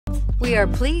We are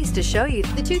pleased to show you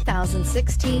the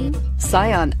 2016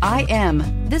 Scion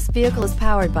IM. This vehicle is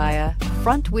powered by a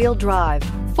front-wheel drive,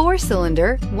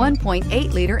 4-cylinder,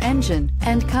 1.8-liter engine,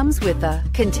 and comes with a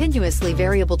continuously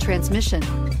variable transmission.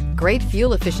 Great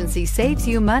fuel efficiency saves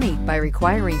you money by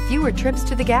requiring fewer trips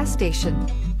to the gas station.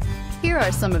 Here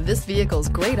are some of this vehicle's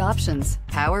great options: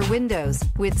 power windows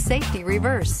with safety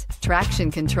reverse,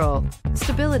 traction control,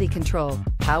 stability control,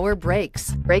 power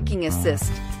brakes, braking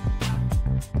assist.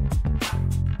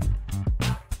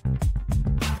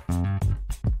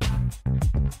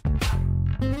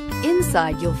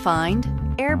 Inside you'll find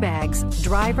airbags,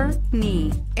 driver,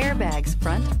 knee, airbags,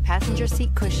 front passenger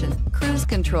seat cushion, cruise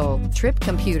control, trip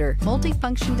computer,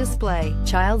 multifunction display,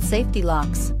 child safety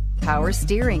locks, power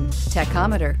steering,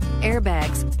 tachometer,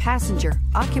 airbags, passenger,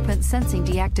 occupant sensing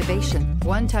deactivation,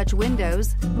 one-touch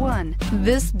windows, one.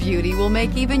 This beauty will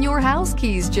make even your house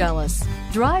keys jealous.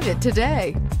 Drive it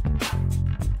today.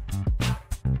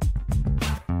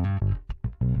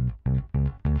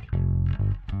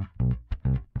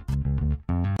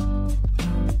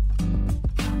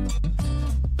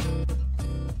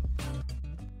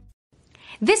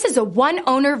 This is a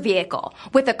one-owner vehicle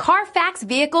with a CARFAX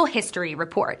Vehicle History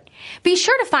Report. Be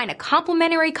sure to find a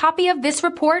complimentary copy of this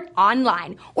report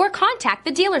online or contact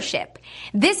the dealership.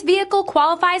 This vehicle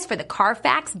qualifies for the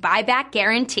CARFAX Buyback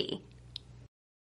Guarantee.